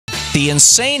The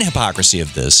insane hypocrisy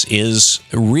of this is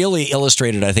really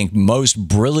illustrated, I think, most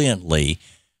brilliantly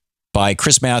by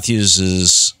Chris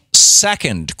Matthews'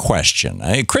 second question.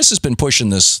 Chris has been pushing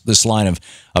this line of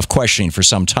questioning for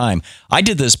some time. I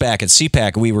did this back at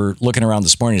CPAC. We were looking around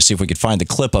this morning to see if we could find the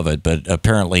clip of it, but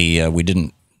apparently we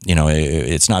didn't.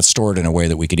 It's not stored in a way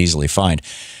that we could easily find.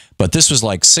 But this was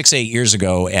like 6-8 years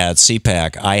ago at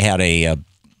CPAC. I had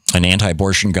an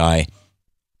anti-abortion guy.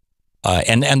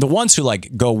 And the ones who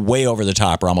like go way over the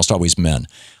top are almost always men.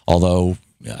 Although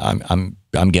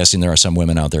I'm guessing there are some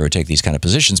women out there who take these kind of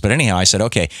positions. But anyhow, I said,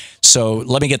 okay, so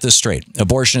let me get this straight.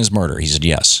 Abortion is murder. He said,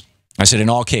 yes. I said, in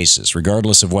all cases,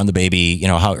 regardless of when the baby,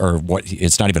 how or what,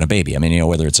 it's not even a baby. I mean,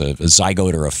 whether it's a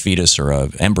zygote or a fetus or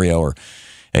an embryo or,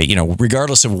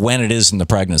 regardless of when it is in the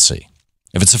pregnancy.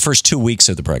 If it's the first 2 weeks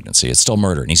of the pregnancy, it's still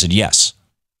murder. And he said, yes.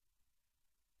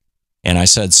 And I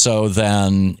said, so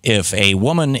then if a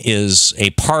woman is a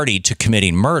party to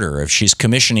committing murder, if she's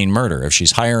commissioning murder, if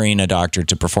she's hiring a doctor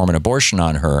to perform an abortion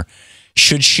on her,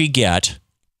 should she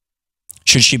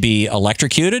be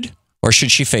electrocuted or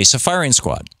should she face a firing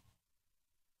squad?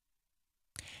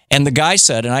 And the guy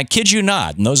said, and I kid you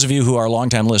not, and those of you who are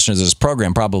longtime listeners to this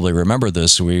program probably remember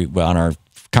this. On our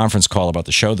conference call about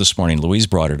the show this morning, Louise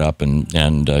brought it up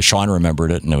and Sean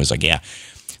remembered it. And it was like, yeah.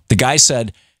 The guy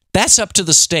said, that's up to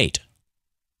the state.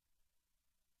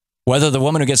 Whether the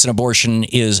woman who gets an abortion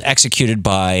is executed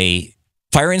by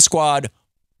firing squad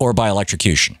or by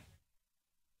electrocution.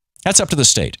 That's up to the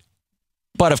state.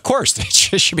 But of course,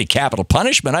 it should be capital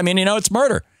punishment. I mean, it's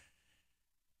murder.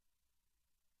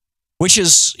 Which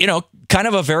is, kind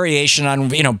of a variation on,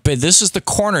 this is the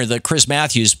corner that Chris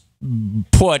Matthews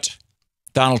put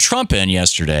Donald Trump in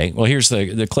yesterday. Well, here's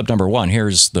the clip number one.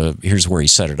 Here's where he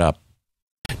set it up.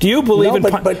 Do you believe in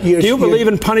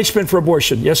punishment for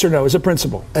abortion? Yes or no, as a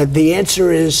principle? The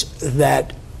answer is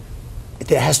that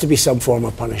there has to be some form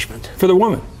of punishment. For the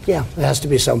woman? Yeah, there has to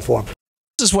be some form.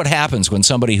 This is what happens when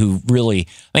somebody who really...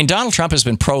 Donald Trump has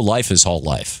been pro-life his whole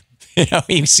life.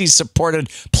 He's supported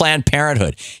Planned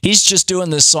Parenthood. He's just doing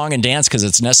this song and dance because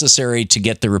it's necessary to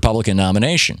get the Republican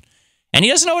nomination. And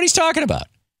he doesn't know what he's talking about.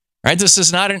 Right? This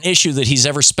is not an issue that he's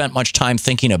ever spent much time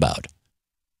thinking about,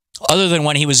 other than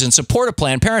when he was in support of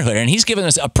Planned Parenthood. And he's given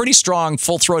us a pretty strong,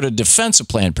 full-throated defense of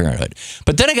Planned Parenthood.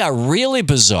 But then it got really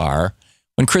bizarre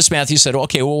when Chris Matthews said,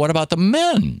 okay, well, what about the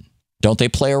men? Don't they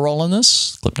play a role in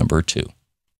this? Clip number 2.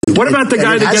 What about the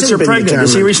guy that gets her pregnant?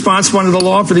 Is he responsible under the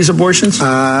law for these abortions?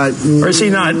 Or is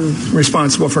he not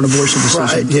responsible for an abortion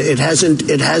decision? It hasn't.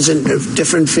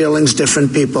 Different feelings,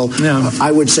 different people. No.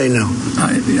 I would say no.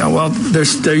 Well,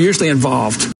 they're usually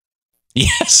involved.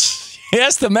 Yes.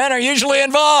 Yes, the men are usually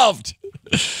involved.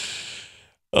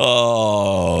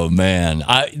 Oh, man.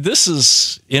 This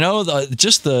is,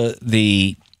 just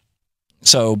the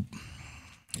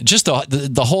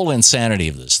whole insanity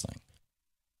of this thing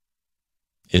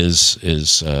is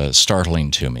startling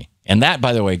to me. And that,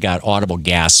 by the way, got audible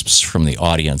gasps from the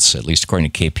audience, at least according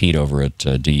to Kay Pete over at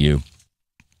DU.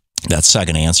 That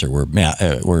second answer where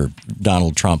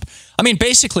Donald Trump,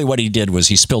 basically what he did was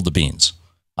he spilled the beans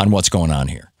on what's going on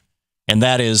here. And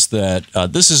that is that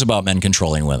this is about men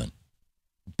controlling women,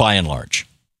 by and large.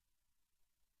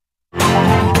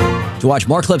 To watch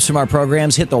more clips from our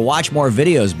programs, hit the Watch More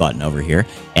Videos button over here.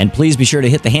 And please be sure to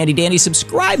hit the handy-dandy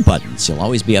subscribe button so you'll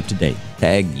always be up to date.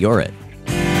 Tag, you're it.